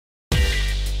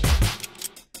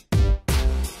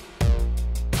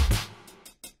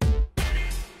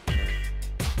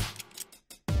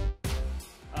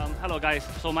Hello, guys.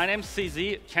 So my name is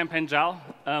CZ, Chang, Peng, Zhao.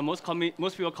 Most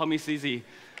people call me CZ.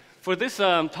 For this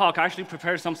talk, I actually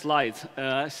prepared some slides.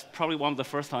 It's probably one of the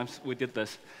first times we did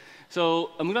this. So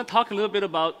I'm going to talk a little bit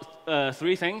about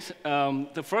three things.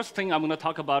 The first thing I'm going to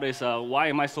talk about is why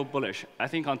am I so bullish? I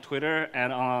think on Twitter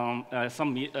and on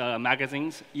some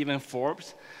magazines, even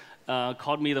Forbes,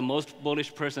 called me the most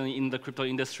bullish person in the crypto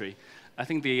industry. I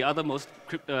think the other most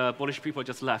bullish people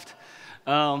just left.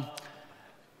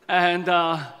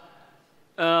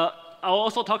 I'll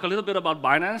also talk a little bit about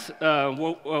Binance,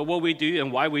 what we do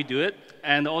and why we do it,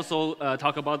 and also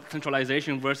talk about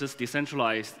centralization versus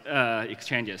decentralized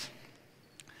exchanges.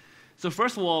 So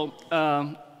first of all,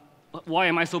 why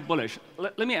am I so bullish?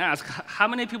 Let me ask, how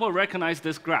many people recognize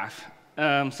this graph?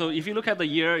 So if you look at the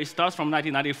year, it starts from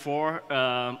 1994.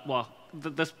 Well,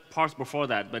 this part's before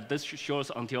that, but this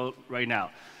shows until right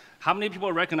now. How many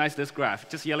people recognize this graph?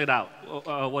 Just yell it out.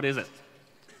 What is it?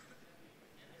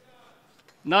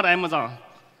 Not Amazon.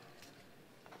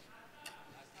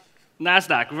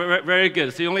 NASDAQ, very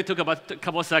good. So you only took about a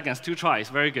couple of seconds, 2 tries,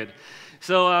 very good.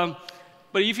 So,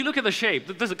 but if you look at the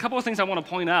shape, there's a couple of things I want to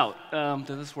point out.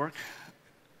 Does this work?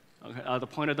 Okay, the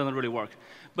pointer doesn't really work.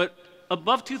 But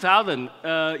above 2000,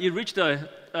 it reached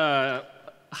a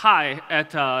high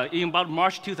at in about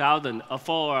March 2000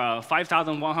 for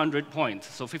 5,100 points,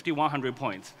 so 5,100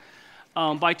 points.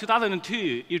 By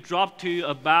 2002, it dropped to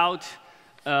about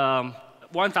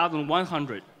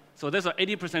 1,100. So there's an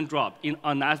 80% drop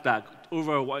on NASDAQ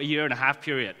over a year-and-a-half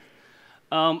period.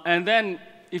 And then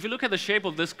if you look at the shape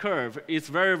of this curve, it's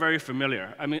very, very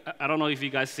familiar. I mean, I don't know if you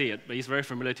guys see it, but it's very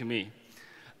familiar to me.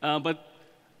 But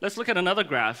let's look at another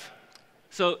graph.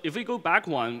 So if we go back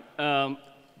one,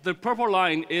 the purple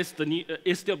line is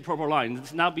still purple line.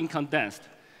 It's now being condensed.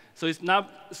 So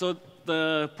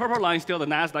the purple line is still the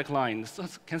NASDAQ line. So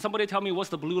can somebody tell me what's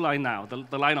the blue line now,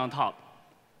 the line on top?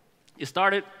 It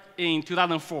started in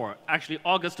 2004, actually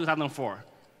August 2004.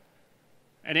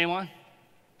 Anyone?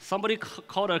 Somebody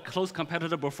called a close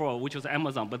competitor before, which was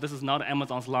Amazon, but this is not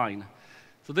Amazon's line.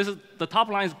 So the top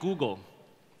line is Google.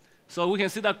 So we can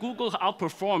see that Google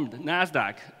outperformed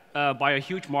NASDAQ by a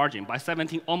huge margin, by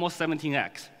almost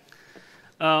 17x.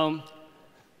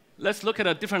 Let's look at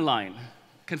a different line.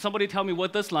 Can somebody tell me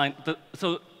what this line,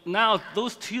 so now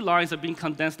those 2 lines are being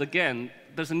condensed again.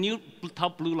 There's a new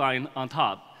top blue line on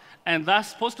top. And that's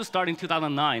supposed to start in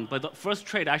 2009, but the first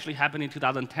trade actually happened in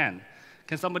 2010.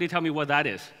 Can somebody tell me what that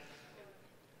is?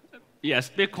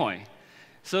 Yes, Bitcoin.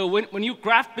 So when you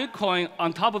graph Bitcoin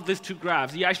on top of these 2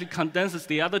 graphs, it actually condenses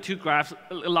the other 2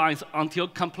 lines until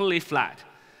completely flat.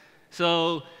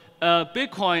 So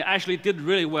Bitcoin actually did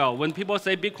really well. When people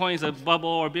say Bitcoin is a bubble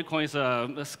or Bitcoin is a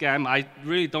scam, I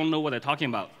really don't know what they're talking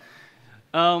about.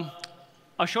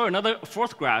 I'll show another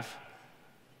 4th graph.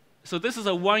 So this is a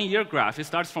 1-year graph. It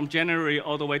starts from January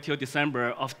all the way till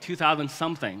December of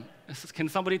 2000-something. Can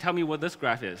somebody tell me what this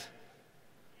graph is?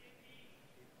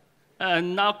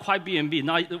 Not quite BNB.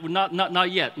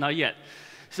 Not yet.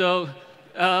 So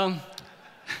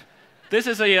this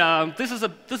is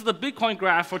the Bitcoin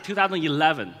graph for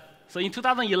 2011. So in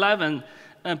 2011,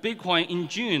 Bitcoin in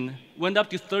June went up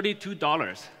to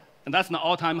 $32, and that's an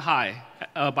all-time high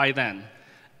by then.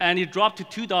 And it dropped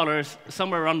to $2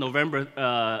 somewhere around November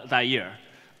that year.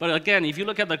 But again, if you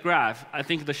look at the graph, I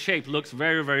think the shape looks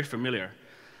very, very familiar.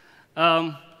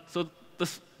 So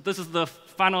this is the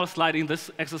final slide in this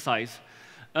exercise.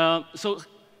 So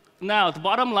now the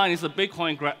bottom line is the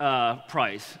Bitcoin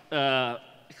price.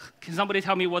 Can somebody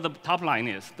tell me what the top line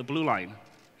is, the blue line?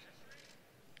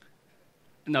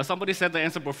 No, somebody said the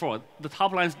answer before. The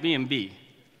top line is BNB.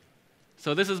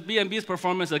 So this is BNB's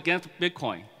performance against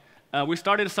Bitcoin. We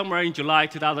started somewhere in July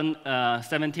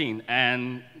 2017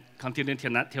 and continued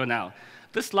till now.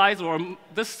 These slides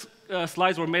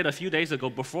were made a few days ago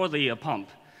before the pump,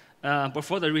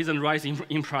 before the recent rise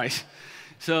in price.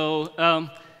 So,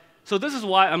 so this is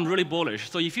why I'm really bullish.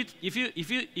 So if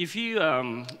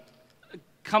you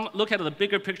come look at the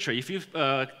bigger picture, if you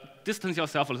distance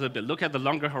yourself a little bit, look at the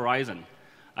longer horizon,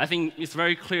 I think it's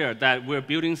very clear that we're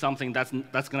building something that's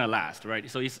going to last, right?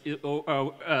 So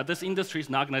this industry is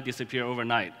not going to disappear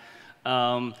overnight.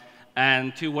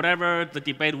 And to whatever the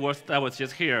debate was that was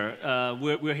just here,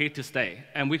 we're here to stay.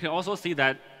 And we can also see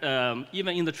that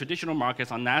even in the traditional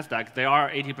markets on NASDAQ, there are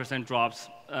 80% drops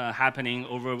happening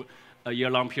over a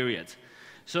year-long period.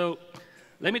 So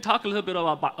let me talk a little bit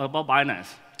about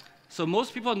Binance. So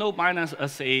most people know Binance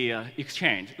as a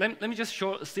exchange. Let me just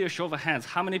see a show of hands.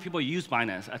 How many people use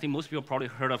Binance? I think most people probably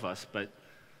heard of us, but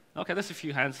OK, there's a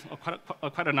few hands,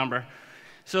 quite a number.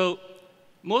 So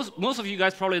Most of you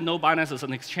guys probably know Binance as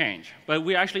an exchange, but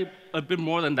we're actually a bit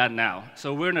more than that now.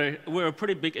 So we're a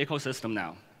pretty big ecosystem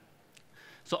now.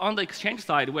 So on the exchange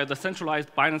side, we have the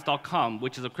centralized Binance.com,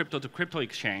 which is a crypto-to-crypto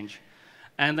exchange.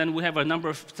 And then we have a number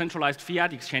of centralized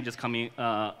fiat exchanges coming,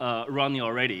 running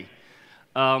already.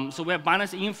 So we have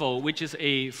Binance Info, which is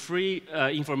a free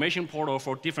information portal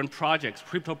for different projects,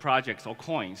 crypto projects or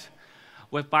coins.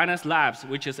 We have Binance Labs,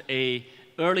 which is a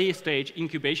early-stage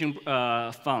incubation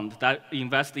fund that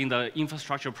invests in the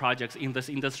infrastructure projects in this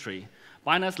industry.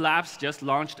 Binance Labs just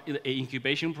launched an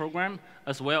incubation program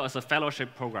as well as a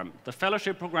fellowship program. The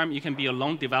fellowship program, you can be a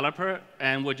lone developer,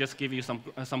 and we'll just give you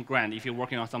some grant if you're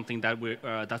working on something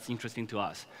that's interesting to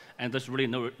us. And there's really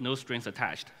no strings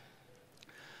attached.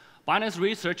 Binance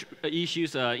Research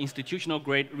issues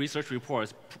institutional-grade research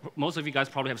reports. Most of you guys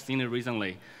probably have seen it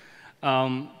recently.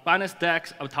 Binance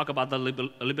Dex, I'll talk about that a little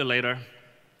bit later.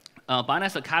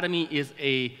 Binance Academy is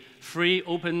a free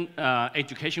open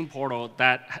education portal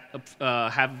that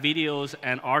have videos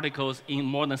and articles in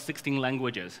more than 16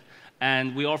 languages.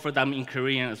 And we offer them in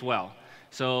Korean as well.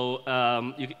 So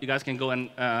you guys can go and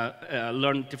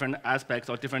learn different aspects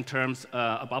or different terms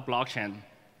about blockchain.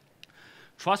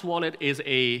 Trust Wallet is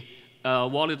a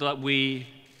wallet that we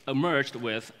merged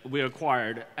with, we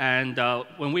acquired, and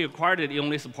when we acquired it, it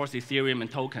only supports Ethereum and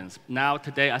tokens. Now,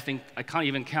 today, I think, I can't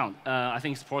even count. I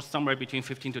think it supports somewhere between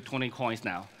 15 to 20 coins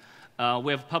now.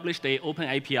 We have published an open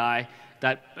API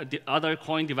that the other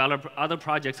coin developer, other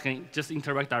projects can just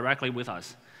interact directly with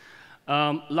us.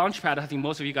 Launchpad, I think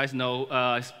most of you guys know,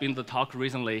 it's been the talk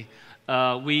recently.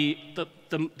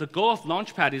 The goal of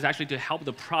Launchpad is actually to help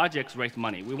the projects raise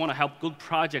money. We want to help good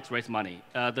projects raise money.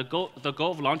 The goal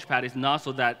of Launchpad is not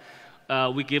so that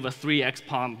we give a 3x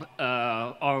pump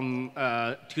on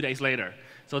 2 days later.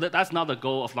 So that's not the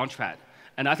goal of Launchpad.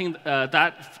 And I think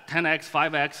that 10x,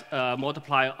 5x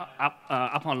multiply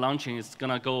upon launching is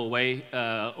going to go away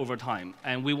over time.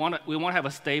 And we want to have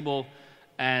a stable,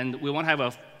 and we want to have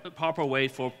a proper way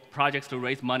for projects to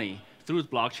raise money through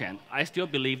blockchain. I still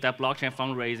believe that blockchain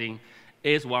fundraising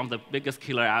is one of the biggest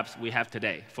killer apps we have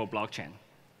today for blockchain.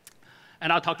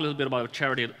 And I'll talk a little bit about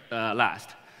charity last.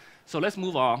 So let's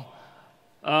move on.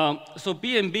 So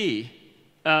BNB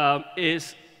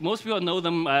is, most people know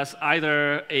them as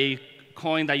either a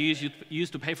coin that you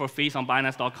used to pay for fees on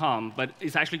Binance.com, but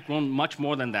it's actually grown much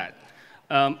more than that.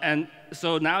 And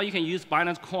so now you can use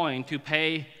Binance Coin to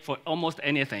pay for almost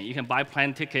anything. You can buy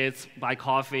plane tickets, buy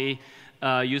coffee,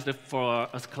 use it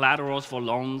as collaterals for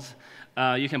loans.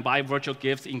 You can buy virtual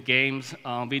gifts in games,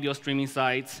 video streaming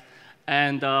sites,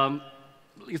 and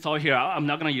it's all here. I'm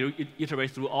not going to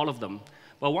iterate through all of them.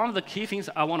 But one of the key things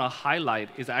I want to highlight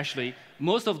is actually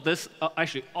most of this,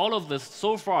 actually all of this,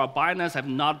 so far, Binance have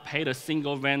not paid a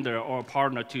single vendor or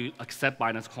partner to accept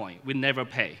Binance Coin. We never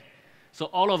pay. So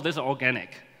all of this is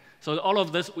organic. So all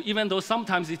of this, even though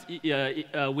sometimes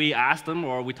we ask them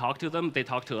or we talk to them, they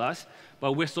talk to us,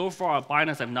 but so far,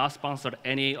 Binance have not sponsored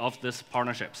any of these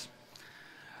partnerships.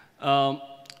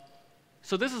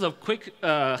 So this is a quick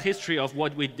history of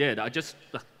what we did. I just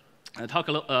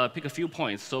pick a few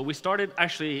points. So we started,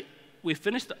 actually, we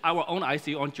finished our own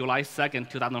ICO on July 2nd,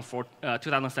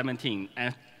 2017,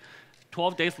 and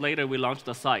 12 days later, we launched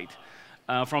the site.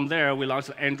 From there, we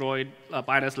launched Android,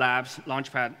 Binance Labs,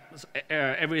 Launchpad,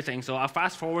 everything. So I'll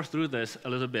fast forward through this a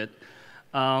little bit.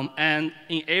 And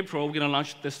in April, we're going to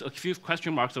launch a few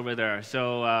question marks over there.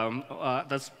 So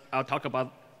I'll talk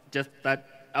about just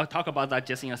that. I'll talk about that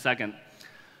just in a second.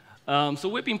 So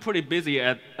we've been pretty busy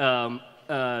at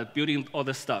building all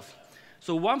this stuff.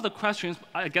 So one of the questions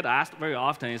I get asked very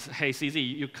often is, hey,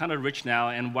 CZ, you're kind of rich now,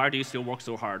 and why do you still work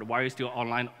so hard? Why are you still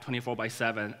online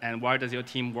 24/7? And why does your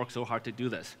team work so hard to do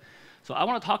this? So I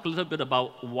want to talk a little bit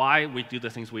about why we do the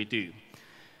things we do.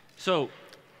 So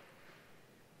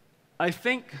I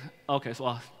think, OK,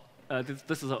 so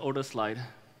this is an older slide.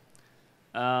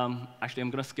 Actually,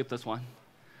 I'm going to skip this one.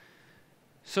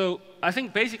 So I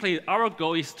think basically our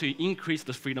goal is to increase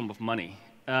the freedom of money.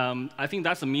 I think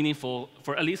that's a meaningful,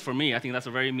 at least for me, I think that's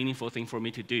a very meaningful thing for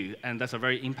me to do, and that's a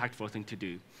very impactful thing to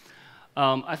do.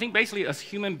 I think basically as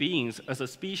human beings, as a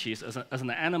species, as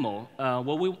an animal,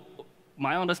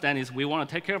 my understanding is we want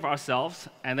to take care of ourselves,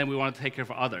 and then we want to take care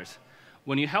of others.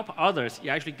 When you help others, you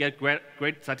actually get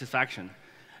great satisfaction.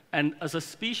 And as a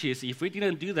species, if we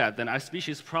didn't do that, then our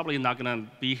species is probably not going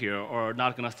to be here or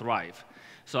not going to thrive.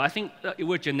 So I think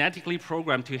we're genetically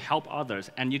programmed to help others,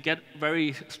 and you get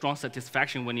very strong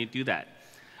satisfaction when you do that.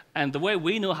 And the way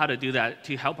we know how to do that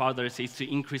to help others is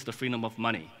to increase the freedom of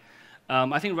money.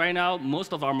 I think right now,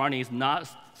 most of our money is not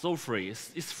so free.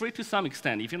 It's free to some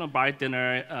extent. If you don't buy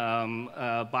dinner,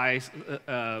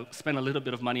 spend a little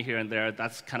bit of money here and there,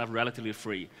 that's kind of relatively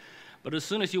free. But as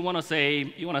soon as you want to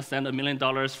say, you want to send $1 million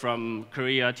from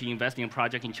Korea to invest in a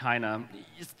project in China,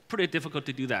 it's pretty difficult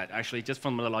to do that, actually, just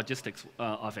from the logistics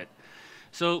of it.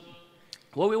 So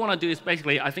what we want to do is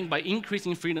basically, I think by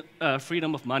increasing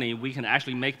freedom of money, we can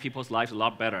actually make people's lives a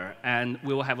lot better, and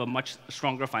we will have a much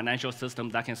stronger financial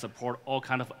system that can support all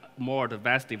kind of more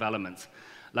advanced developments,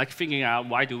 like figuring out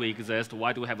why do we exist,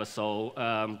 why do we have a soul,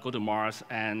 go to Mars,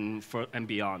 and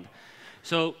beyond.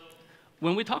 So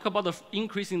when we talk about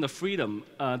increasing the freedom,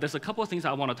 there's a couple of things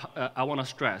I want to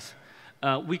stress.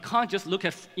 We can't just look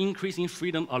at increasing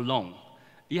freedom alone.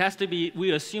 It has to be,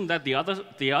 we assume that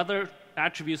the other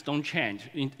attributes don't change,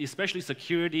 especially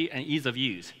security and ease of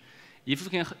use.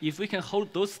 If we can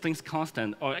hold those things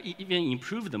constant or even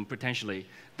improve them potentially,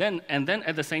 then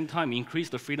at the same time increase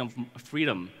the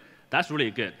freedom, that's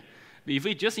really good. If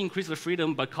we just increase the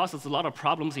freedom but causes a lot of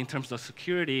problems in terms of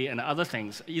security and other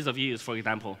things, ease of use, for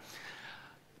example,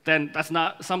 then that's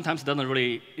not, sometimes doesn't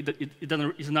really,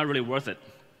 it's not really worth it.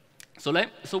 So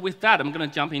with that, I'm going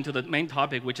to jump into the main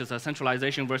topic, which is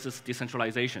centralization versus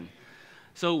decentralization.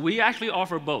 So we actually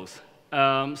offer both.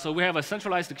 So we have a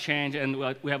centralized exchange, and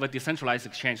we have a decentralized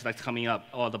exchange that's coming up,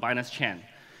 or the Binance Chain.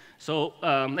 So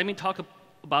let me talk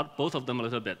about both of them a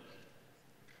little bit.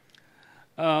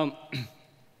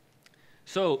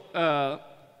 So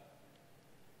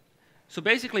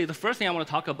basically, the first thing I want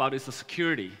to talk about is the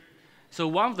security. So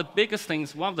one of the biggest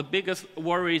things, one of the biggest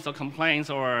worries or complaints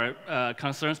or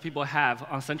concerns people have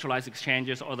on centralized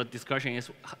exchanges or the discussion is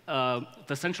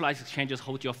the centralized exchanges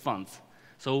hold your funds.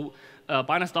 So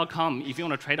Binance.com, if you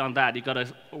want to trade on that, you got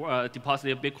to deposit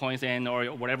your Bitcoins in or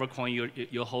whatever coin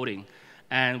you're holding,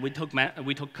 and we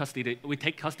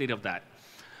take custody of that.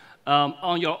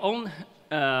 On your own,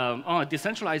 on a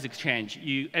decentralized exchange,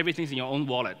 everything's in your own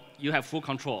wallet. You have full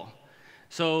control.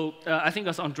 So I think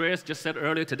as Andreas just said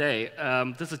earlier today,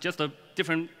 this is just a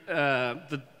different,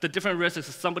 the different risk is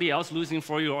somebody else losing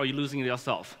for you or you losing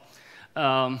yourself.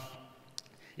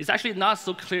 It's actually not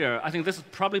so clear. I think this is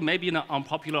probably maybe an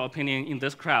unpopular opinion in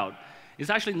this crowd. It's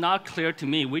actually not clear to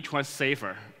me which one's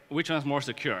safer, which one's more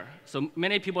secure. So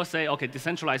many people say, okay,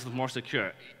 decentralized is more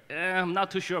secure. I'm not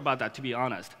too sure about that, to be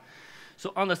honest.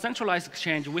 So on the centralized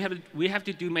exchange, we have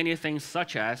to do many things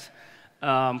such as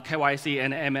KYC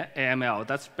and AML.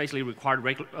 That's basically required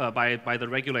by the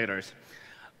regulators.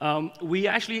 We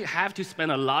actually have to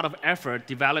spend a lot of effort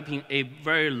developing a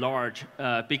very large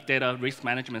big data risk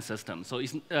management system. So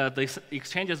the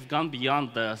exchange has gone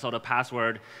beyond the sort of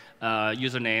password,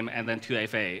 username, and then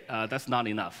 2FA. That's not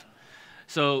enough.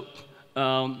 So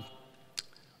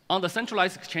on the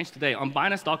centralized exchange today, on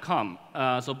Binance.com,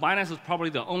 so Binance is probably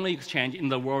the only exchange in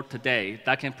the world today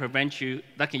that can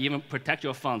that can even protect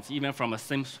your funds, even from a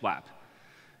SIM swap.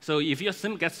 So if your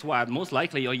SIM gets swapped, most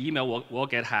likely your email will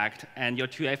get hacked, and your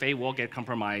 2FA will get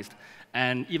compromised,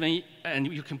 and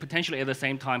you can potentially at the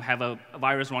same time have a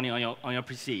virus running on your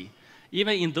PC.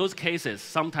 Even in those cases,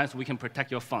 sometimes we can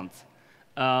protect your funds.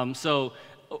 So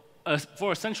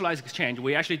for a centralized exchange,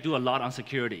 we actually do a lot on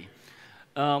security.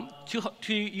 To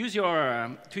use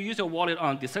your wallet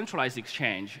on decentralized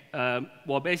exchange,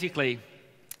 well, basically,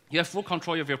 you have full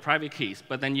control of your private keys,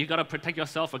 but then you got to protect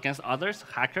yourself against others,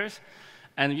 hackers,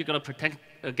 and you got to protect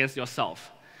against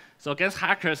yourself. So against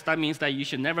hackers, that means that you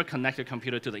should never connect your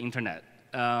computer to the internet.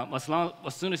 As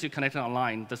soon as you connect it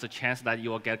online, there's a chance that you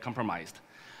will get compromised.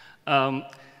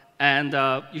 And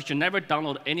you should never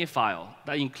download any file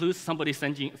that includes somebody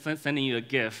sending you a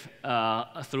GIF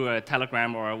through a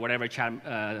Telegram or whatever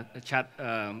chat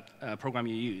program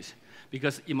you use,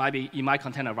 because it might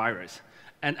contain a virus.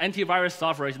 And antivirus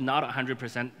software is not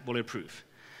 100% bulletproof.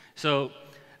 So,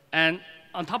 and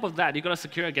on top of that, you got to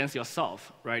secure against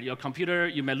yourself, right? Your computer,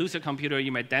 you may lose your computer,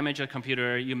 you may damage your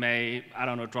computer, you may, I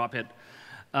don't know, drop it.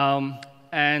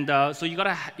 So you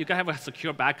gotta have a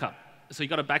secure backup. So you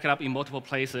got to back it up in multiple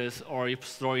places, or you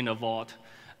store in a vault,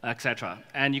 etc.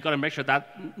 And you got to make sure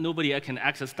that nobody can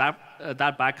access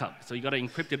that backup. So you got to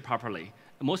encrypt it properly.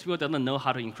 Most people don't know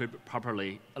how to encrypt it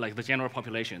properly, like the general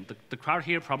population. The crowd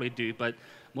here probably do, but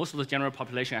most of the general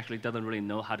population actually doesn't really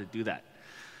know how to do that.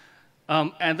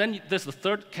 And then there's the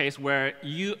third case where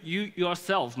you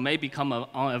yourself may become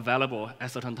unavailable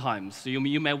at certain times. So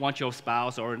you may want your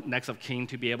spouse or next of kin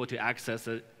to be able to access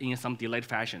it in some delayed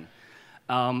fashion.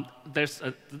 There's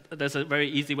a very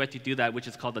easy way to do that, which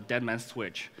is called the dead man's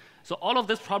switch. So all of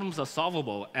these problems are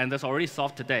solvable, and that's already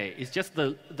solved today. It's just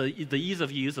the ease of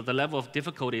use, or the level of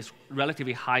difficulty is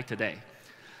relatively high today.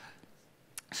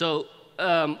 So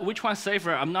which one's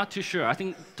safer? I'm not too sure. I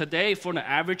think today, for the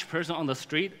average person on the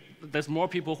street, there's more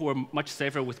people who are much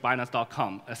safer with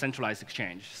Binance.com, a centralized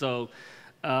exchange. So,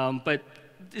 but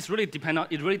it really depends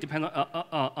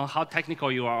on how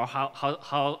technical you are, or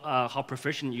how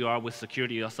proficient you are with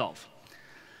security yourself.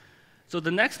 So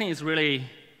the next thing is really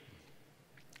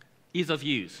ease of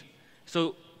use.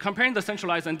 So comparing the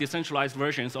centralized and decentralized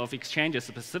versions of exchanges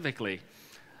specifically,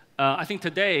 I think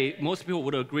today most people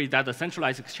would agree that the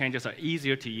centralized exchanges are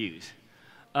easier to use.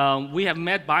 We have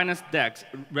made Binance DEX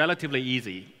relatively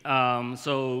easy.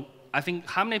 So I think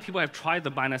how many people have tried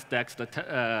the Binance DEX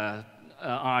on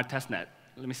our testnet?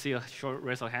 Let me see a short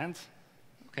raise of hands.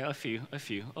 Okay, a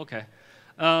few. Okay.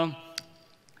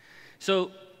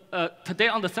 So today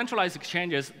on the centralized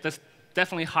exchanges, there's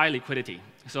definitely high liquidity.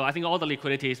 So I think all the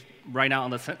liquidity is right now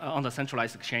on the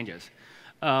centralized exchanges.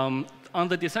 On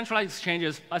the decentralized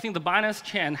exchanges, I think the Binance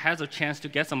chain has a chance to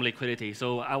get some liquidity.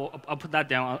 So I'll put that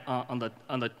down on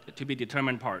the to be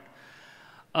determined part.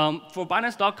 For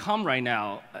Binance.com right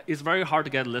now, it's very hard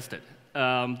to get listed.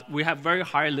 We have very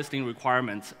high listing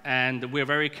requirements, and we're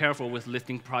very careful with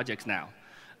listing projects now.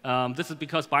 This is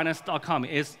because Binance.com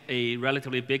is a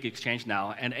relatively big exchange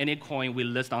now, and any coin we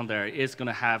list on there is going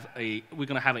to have we're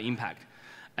going to have an impact.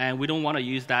 And we don't want to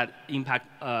use that impact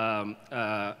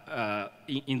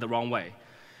in the wrong way.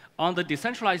 On the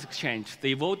decentralized exchange,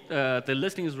 the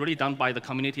listing is really done by the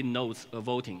community nodes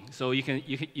voting. So you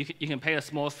can pay a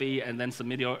small fee and then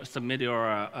submit your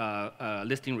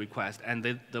listing request, and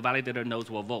the validator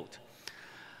nodes will vote.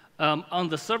 On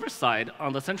the server side,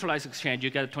 on the centralized exchange, you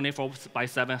get a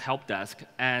 24/7 help desk,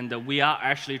 and we are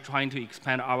actually trying to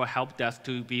expand our help desk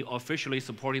to be officially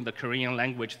supporting the Korean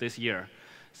language this year.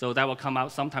 So that will come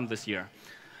out sometime this year.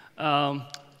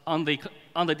 On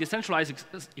the decentralized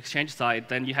exchange side,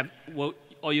 then you have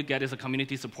all you get is a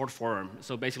community support forum.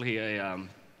 So basically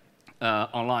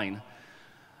online.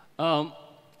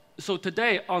 So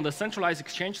today on the centralized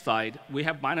exchange side, we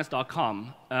have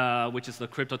Binance.com, which is the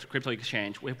crypto-to-crypto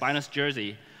exchange. We have Binance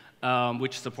Jersey,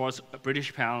 which supports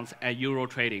British pounds and euro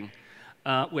trading.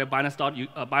 We have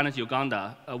Binance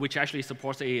Uganda, which actually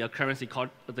supports a currency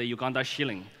called the Uganda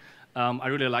shilling. I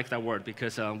really like that word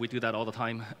because we do that all the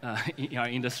time in our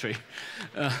industry,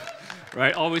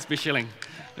 right? Always be shilling.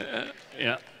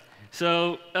 Yeah.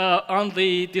 So on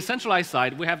the decentralized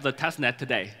side, we have the testnet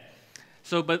today.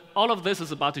 So, but all of this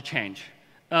is about to change.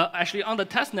 Actually, on the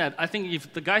testnet, I think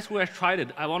if the guys who have tried it,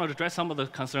 I want to address some of the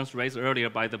concerns raised earlier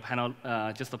by the panel,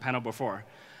 just the panel before.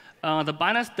 The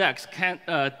Binance DEX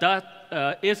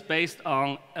is based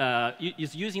on,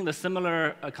 is using the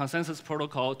similar consensus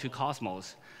protocol to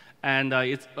Cosmos. And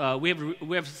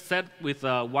we have set with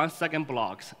 1 second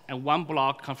blocks, and 1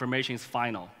 block confirmation is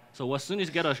final. So as soon as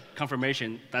you get a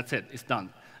confirmation, that's it, it's done.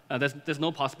 There's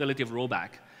no possibility of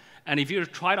rollback. And if you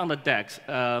try it on the DEX,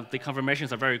 the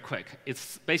confirmations are very quick.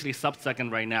 It's basically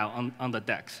sub-second right now on the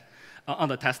DEX, on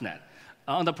the testnet.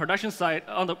 On the production side,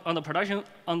 on the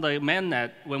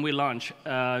mainnet, when we launch,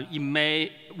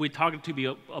 we target to be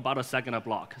about a second a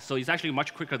block. So it's actually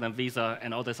much quicker than Visa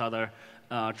and all these other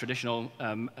traditional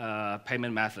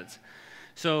payment methods.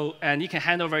 So, and you can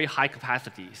handle very high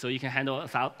capacity. So you can handle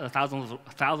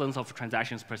thousands of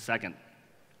transactions per second.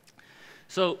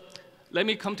 So let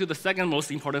me come to the second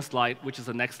most important slide, which is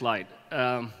the next slide.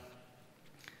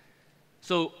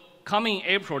 So coming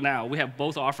April now, we have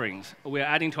both offerings. We are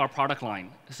adding to our product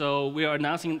line. So we are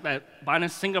announcing that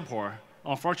Binance Singapore,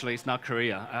 unfortunately, it's not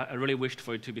Korea. I really wished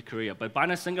for it to be Korea. But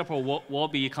Binance Singapore will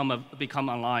become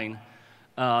online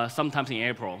sometime in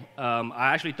April.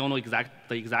 I actually don't know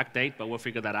the exact date, but we'll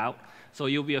figure that out. So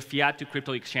you'll be a fiat to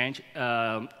crypto exchange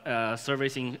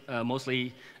servicing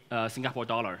mostly Singapore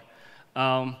dollar.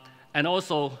 And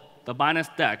also, the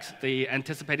Binance DEX, the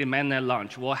anticipated mainnet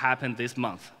launch, will happen this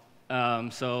month.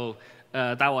 So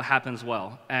that will happen as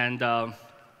well. And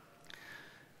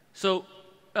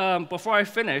before I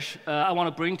finish, I want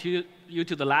to bring you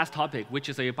to the last topic, which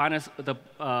is the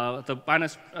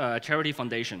Binance Charity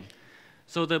Foundation.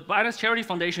 So the Binance Charity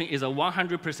Foundation is a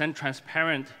 100%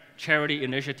 transparent charity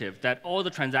initiative that all the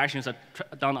transactions are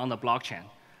done on the blockchain.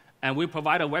 And we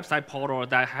provide a website portal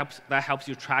that helps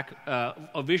you track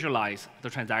or visualize the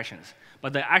transactions.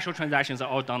 But the actual transactions are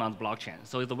all done on the blockchain.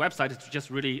 So the website is just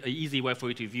really an easy way for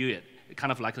you to view it,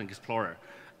 kind of like an Explorer,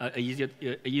 a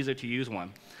easier to use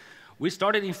one. We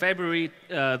started in February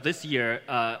this year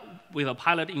with a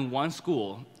pilot in one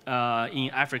school in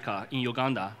Africa, in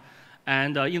Uganda.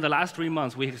 And in the last 3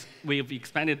 months, we've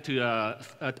expanded to,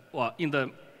 in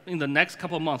the next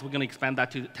couple of months, we're going to expand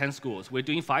that to 10 schools. We're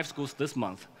doing 5 schools this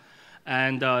month.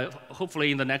 And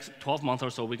hopefully in the next 12 months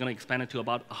or so, we're going to expand it to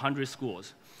about 100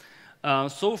 schools.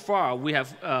 So far, we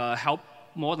have helped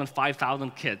more than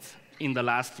 5,000 kids in the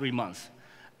last 3 months.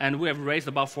 And we have raised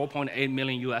about $4.8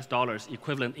 million US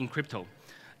equivalent in crypto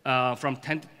from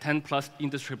 10 plus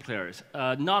industry players.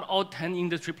 Not all 10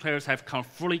 industry players have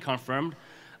fully confirmed,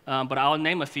 but I'll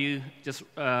name a few just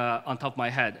on top of my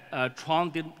head. Chang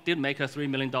did make a $3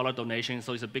 million donation,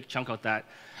 so it's a big chunk of that.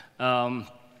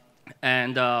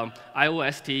 And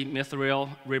IOST, Mithril,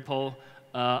 Ripple,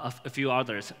 a few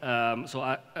others. So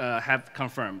I have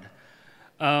confirmed.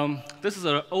 This is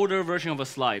an older version of a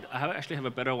slide. I actually have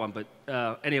a better one, but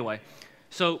anyway.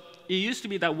 So it used to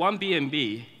be that one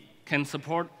BNB can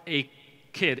support a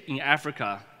kid in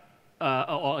Africa,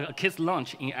 or a kid's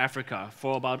lunch in Africa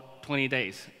for about 20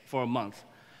 days, for a month.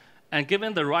 And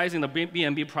given the rise in the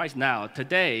BNB price now,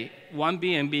 today, one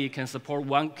BNB can support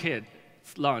one kid's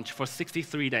lunch for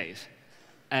 63 days.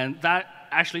 And that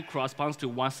actually corresponds to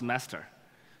 1 semester.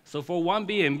 So for one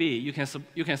BNB,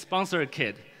 you can sponsor a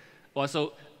kid.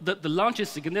 So the lunch is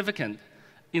significant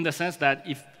in the sense that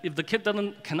if the kid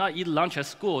cannot eat lunch at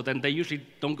school, then they usually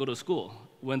don't go to school.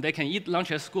 When they can eat lunch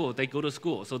at school, they go to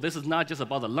school. So this is not just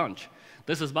about the lunch.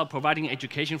 This is about providing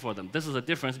education for them. This is the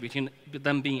difference between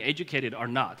them being educated or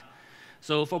not.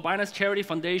 So for Binance Charity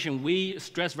Foundation, we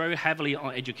stress very heavily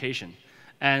on education.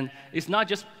 And it's not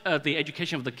just the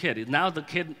education of the kid. Now the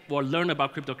kid will learn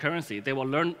about cryptocurrency. They will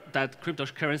learn that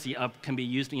cryptocurrency can be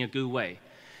used in a good way.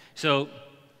 So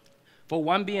for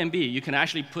one BNB, you can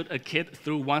actually put a kid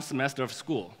through 1 semester of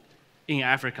school in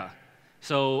Africa.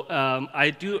 So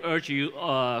I do urge you,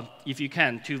 if you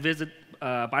can, to visit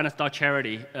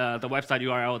Binance.charity, the website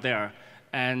URL there,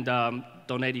 and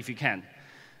donate if you can.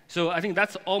 So I think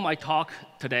that's all my talk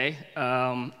today.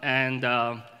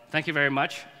 Thank you very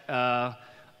much.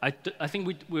 I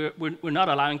think we're not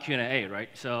allowing Q&A, right?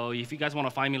 So if you guys want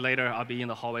to find me later, I'll be in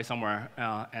the hallway somewhere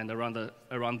and around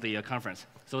the conference.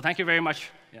 So thank you very much.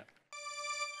 Yeah.